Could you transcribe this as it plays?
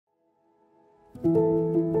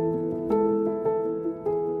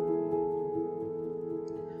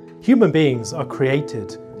Human beings are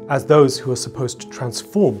created as those who are supposed to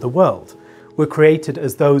transform the world. We're created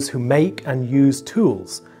as those who make and use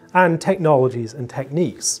tools and technologies and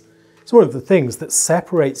techniques. It's one of the things that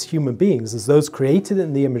separates human beings as those created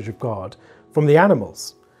in the image of God from the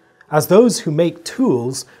animals. As those who make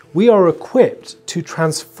tools, we are equipped to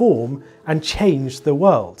transform and change the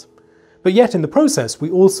world. But yet in the process,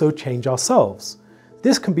 we also change ourselves.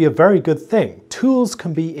 This can be a very good thing. Tools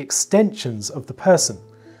can be extensions of the person.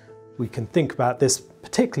 We can think about this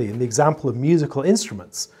particularly in the example of musical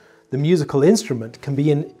instruments. The musical instrument can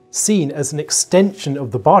be seen as an extension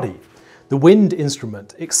of the body. The wind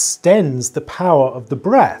instrument extends the power of the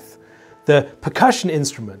breath. The percussion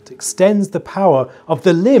instrument extends the power of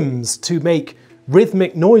the limbs to make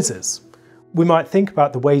rhythmic noises. We might think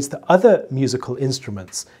about the ways that other musical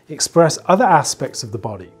instruments express other aspects of the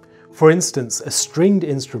body. For instance, a stringed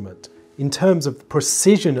instrument in terms of the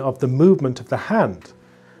precision of the movement of the hand.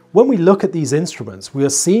 When we look at these instruments, we are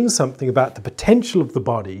seeing something about the potential of the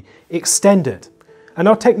body extended. And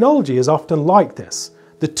our technology is often like this.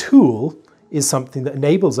 The tool is something that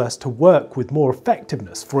enables us to work with more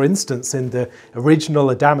effectiveness. For instance, in the original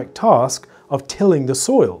Adamic task of tilling the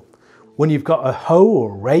soil. When you've got a hoe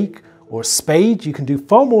or a rake or a spade, you can do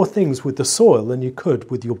far more things with the soil than you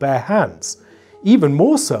could with your bare hands. Even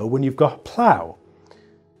more so when you've got a plough.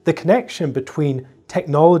 The connection between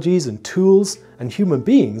technologies and tools and human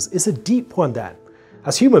beings is a deep one then.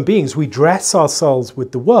 As human beings, we dress ourselves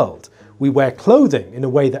with the world. We wear clothing in a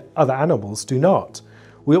way that other animals do not.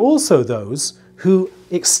 We're also those who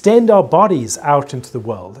extend our bodies out into the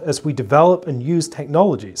world as we develop and use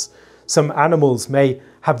technologies. Some animals may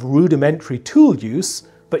have rudimentary tool use,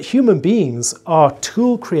 but human beings are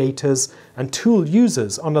tool creators and tool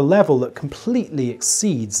users on a level that completely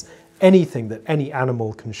exceeds anything that any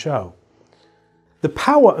animal can show. The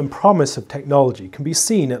power and promise of technology can be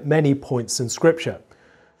seen at many points in Scripture.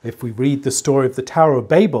 If we read the story of the Tower of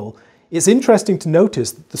Babel, it's interesting to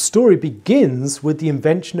notice that the story begins with the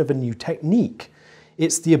invention of a new technique.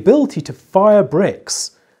 It's the ability to fire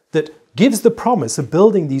bricks that gives the promise of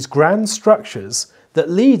building these grand structures that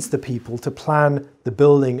leads the people to plan the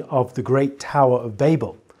building of the great Tower of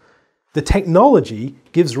Babel. The technology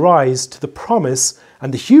gives rise to the promise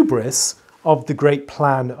and the hubris of the great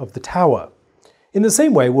plan of the tower. In the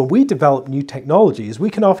same way, when we develop new technologies, we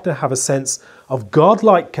can often have a sense of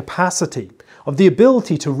godlike capacity, of the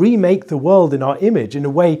ability to remake the world in our image in a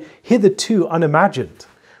way hitherto unimagined.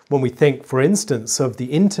 When we think, for instance, of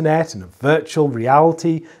the internet and of virtual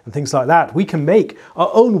reality and things like that, we can make our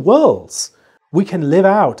own worlds. We can live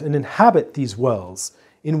out and inhabit these worlds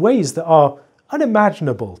in ways that are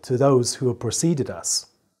unimaginable to those who have preceded us.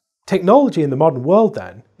 Technology in the modern world,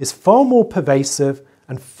 then, is far more pervasive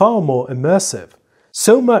and far more immersive.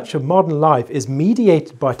 So much of modern life is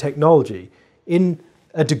mediated by technology in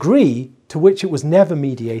a degree to which it was never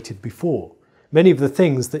mediated before. Many of the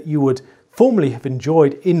things that you would formerly have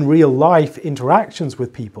enjoyed in real life interactions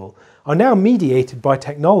with people are now mediated by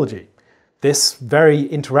technology. This very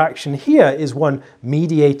interaction here is one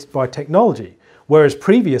mediated by technology, whereas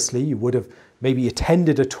previously you would have maybe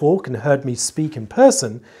attended a talk and heard me speak in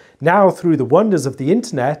person. Now, through the wonders of the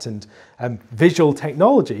internet and visual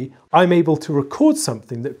technology, I'm able to record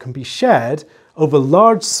something that can be shared over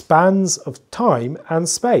large spans of time and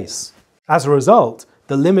space. As a result,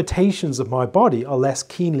 the limitations of my body are less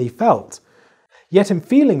keenly felt. Yet in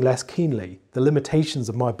feeling less keenly the limitations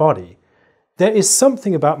of my body, there is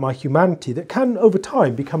something about my humanity that can, over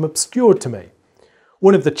time, become obscured to me.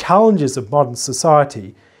 One of the challenges of modern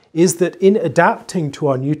society is that in adapting to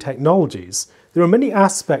our new technologies, there are many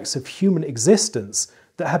aspects of human existence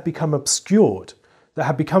that have become obscured, that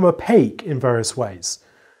have become opaque in various ways.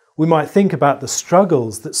 We might think about the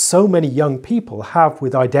struggles that so many young people have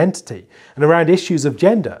with identity and around issues of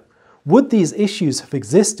gender. Would these issues have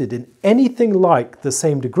existed in anything like the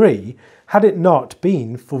same degree had it not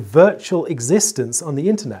been for virtual existence on the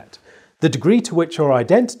internet? The degree to which our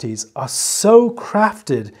identities are so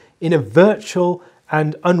crafted in a virtual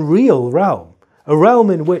and unreal realm, a realm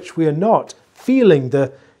in which we are not feeling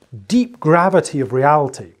the deep gravity of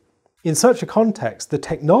reality. In such a context, the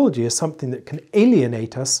technology is something that can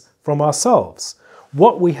alienate us from ourselves.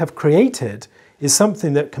 What we have created is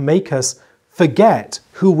something that can make us forget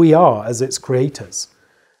who we are as its creators.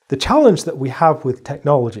 The challenge that we have with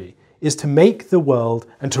technology is to make the world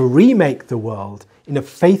and to remake the world in a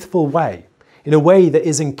faithful way, in a way that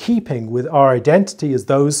is in keeping with our identity as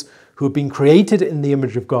those who have been created in the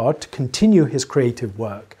image of God to continue His creative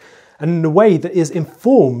work, and in a way that is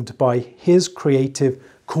informed by His creative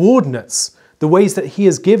coordinates the ways that he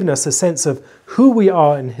has given us a sense of who we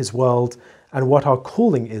are in his world and what our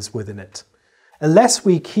calling is within it. Unless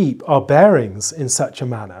we keep our bearings in such a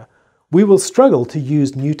manner, we will struggle to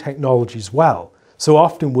use new technologies well. So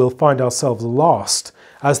often we'll find ourselves lost,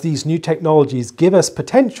 as these new technologies give us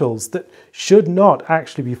potentials that should not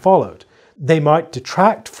actually be followed. They might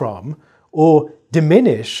detract from or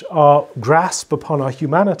diminish our grasp upon our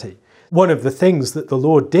humanity. One of the things that the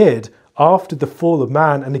Lord did after the fall of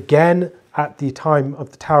man, and again at the time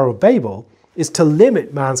of the Tower of Babel, is to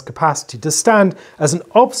limit man's capacity to stand as an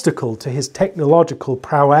obstacle to his technological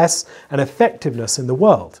prowess and effectiveness in the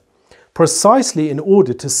world, precisely in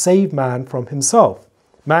order to save man from himself.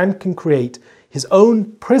 Man can create his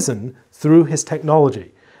own prison through his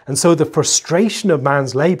technology, and so the frustration of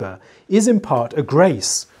man's labour is in part a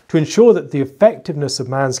grace to ensure that the effectiveness of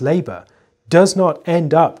man's labour does not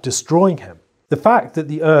end up destroying him. The fact that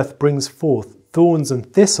the earth brings forth thorns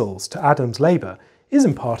and thistles to Adam's labour is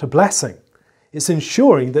in part a blessing. It's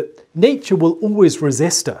ensuring that nature will always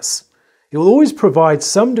resist us. It will always provide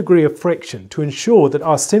some degree of friction to ensure that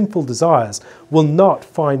our sinful desires will not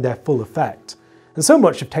find their full effect. And so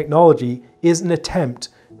much of technology is an attempt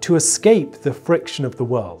to escape the friction of the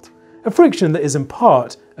world. A friction that is in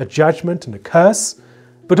part a judgment and a curse,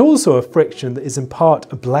 but also a friction that is in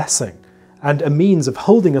part a blessing and a means of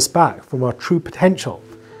holding us back from our true potential.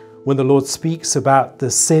 When the Lord speaks about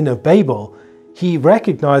the sin of Babel, he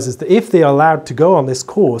recognizes that if they are allowed to go on this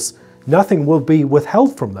course, nothing will be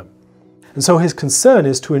withheld from them. And so his concern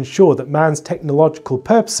is to ensure that man's technological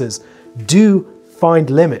purposes do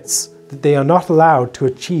find limits, that they are not allowed to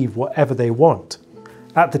achieve whatever they want.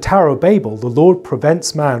 At the Tower of Babel, the Lord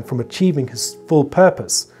prevents man from achieving his full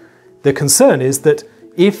purpose. The concern is that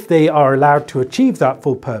if they are allowed to achieve that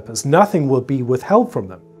full purpose, nothing will be withheld from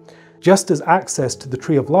them. Just as access to the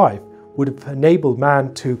tree of life would have enabled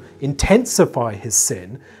man to intensify his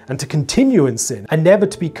sin and to continue in sin and never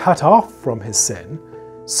to be cut off from his sin,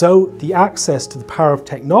 so the access to the power of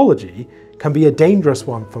technology can be a dangerous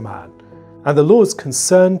one for man. And the Lord's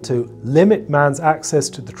concern to limit man's access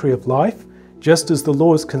to the tree of life, just as the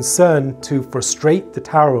Lord's concern to frustrate the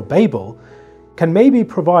Tower of Babel, can maybe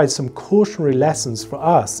provide some cautionary lessons for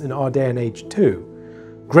us in our day and age too.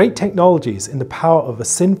 Great technologies in the power of a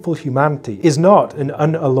sinful humanity is not an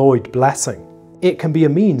unalloyed blessing. It can be a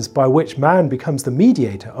means by which man becomes the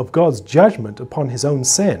mediator of God's judgment upon his own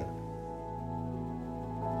sin.